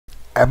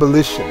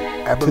Abolition.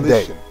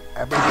 Today.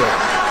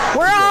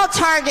 We're all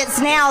targets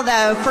now,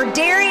 though, for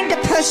daring to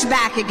push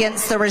back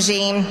against the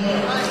regime,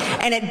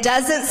 and it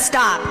doesn't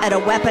stop at a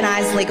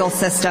weaponized legal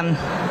system.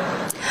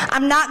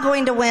 I'm not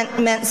going to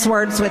mince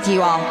words with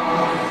you all.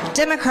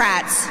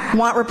 Democrats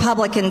want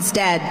Republicans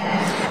dead,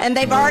 and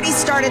they've already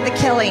started the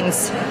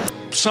killings.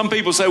 Some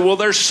people say, well,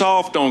 they're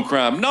soft on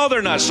crime. No,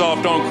 they're not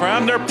soft on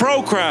crime. They're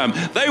pro-crime.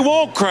 They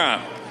want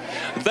crime.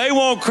 They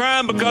want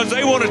crime because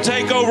they want to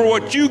take over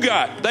what you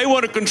got. They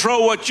want to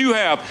control what you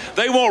have.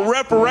 They want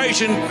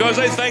reparation because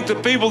they think the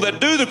people that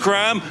do the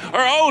crime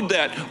are owed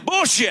that.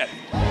 Bullshit.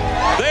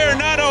 They are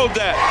not owed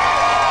that.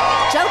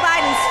 Joe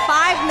Biden's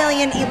 5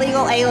 million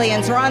illegal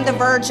aliens are on the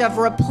verge of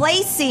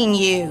replacing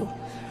you,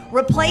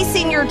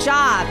 replacing your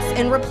jobs,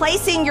 and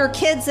replacing your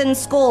kids in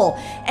school.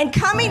 And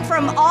coming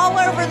from all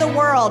over the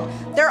world,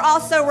 they're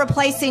also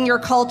replacing your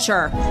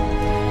culture.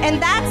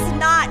 And that's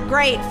not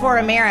great for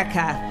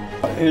America.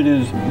 It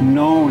is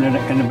known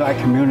in the black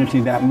community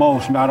that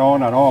most, not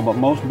all, but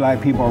most black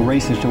people are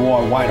racist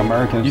toward white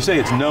Americans. You say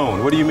it's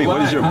known. What do you mean?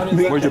 Where's your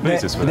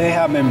basis for that? They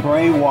have been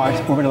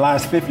brainwashed over the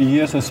last 50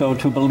 years or so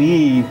to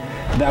believe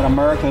that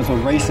America is a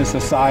racist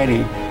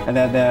society and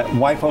that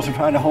white folks are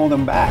trying to hold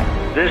them back.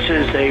 This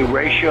is a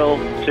racial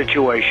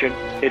situation.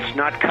 It's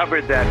not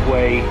covered that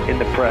way in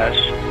the press.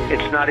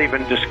 It's not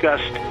even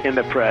discussed in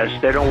the press.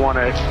 They don't want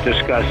to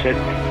discuss it.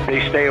 They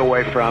stay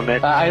away from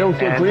it. I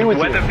don't agree with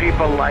you. Whether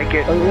people like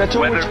it... That's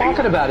what we're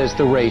talking about is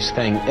the race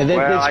thing. And then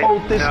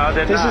this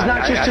is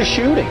not just a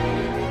shooting.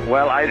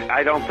 Well,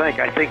 I don't think.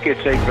 I think it's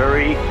a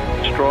very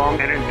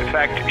strong, and in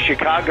fact,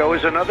 Chicago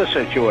is another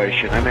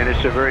situation. I mean,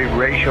 it's a very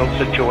racial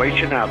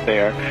situation out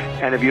there.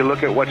 And if you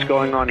look at what's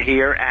going on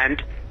here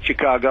and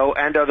Chicago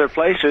and other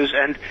places,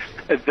 and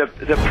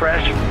the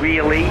press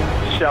really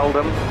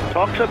seldom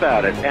talks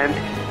about it. And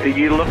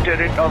you looked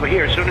at it over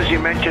here. As soon as you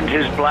mentioned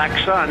his black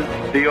son,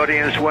 the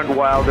audience went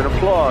wild in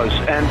applause.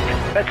 And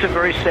that's a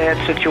very sad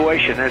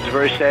situation. It's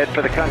very sad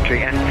for the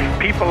country.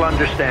 And people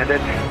understand it.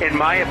 In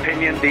my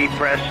opinion, the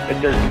press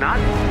does not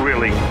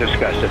really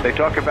discuss it. They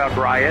talk about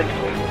riots,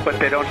 but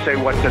they don't say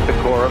what's at the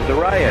core of the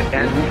riot.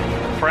 And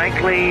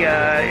frankly,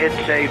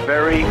 it's a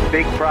very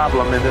big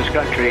problem in this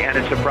country, and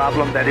it's a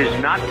problem that is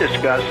not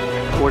discussed,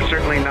 or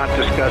certainly not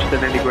discussed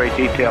in any great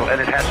detail,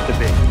 and it has to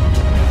be.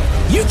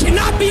 You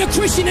cannot be a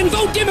Christian and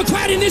vote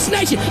Democrat in this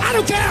nation. I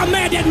don't care how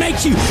mad that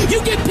makes you.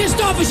 You get pissed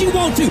off as you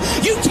want to.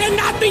 You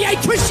cannot be a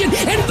Christian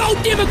and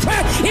vote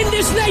Democrat in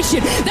this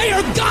nation. They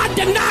are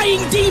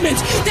God-denying demons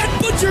that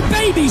butcher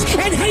babies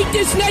and hate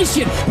this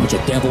nation. Bunch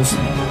of devils.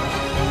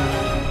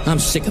 I'm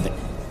sick of it.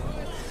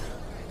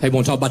 They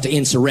won't talk about the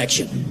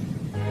insurrection.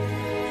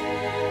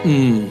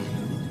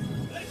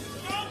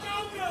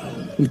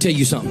 Let me tell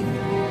you something.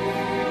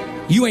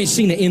 You ain't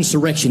seen an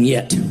insurrection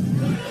yet.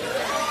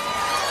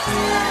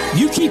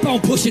 You keep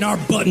on pushing our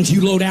buttons,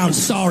 you low-down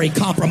sorry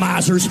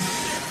compromisers.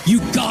 You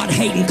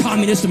God-hating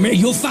communist America.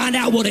 You'll find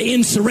out what an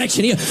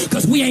insurrection is,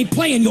 because we ain't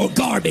playing your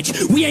garbage.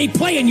 We ain't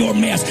playing your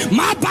mess.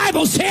 My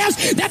Bible says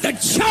that the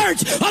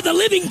church of the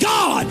living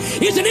God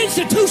is an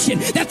institution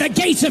that the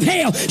gates of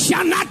hell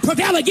shall not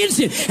prevail against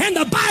it. And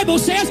the Bible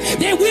says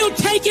that we'll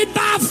take it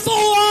by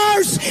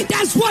force.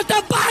 That's what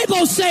the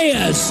Bible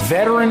says.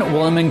 Veteran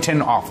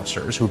Wilmington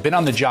officers who've been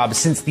on the job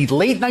since the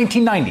late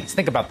 1990s,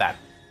 think about that,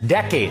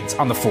 decades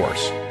on the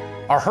force,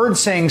 are heard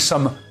saying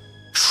some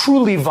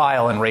truly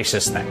vile and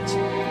racist things,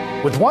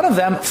 with one of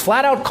them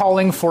flat out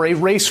calling for a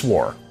race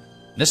war.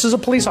 This is a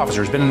police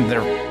officer who's been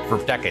there for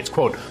decades.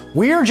 Quote,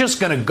 "We're just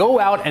going to go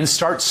out and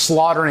start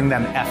slaughtering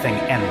them effing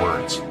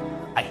N-words.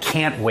 I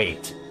can't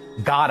wait.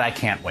 God, I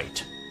can't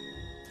wait."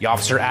 The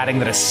officer adding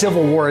that a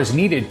civil war is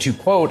needed to,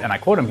 quote, and I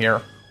quote him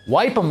here,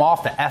 "wipe them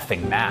off the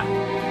effing map.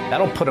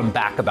 That'll put them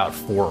back about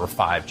 4 or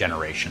 5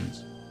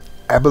 generations."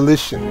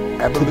 Abolition.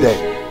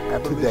 Today.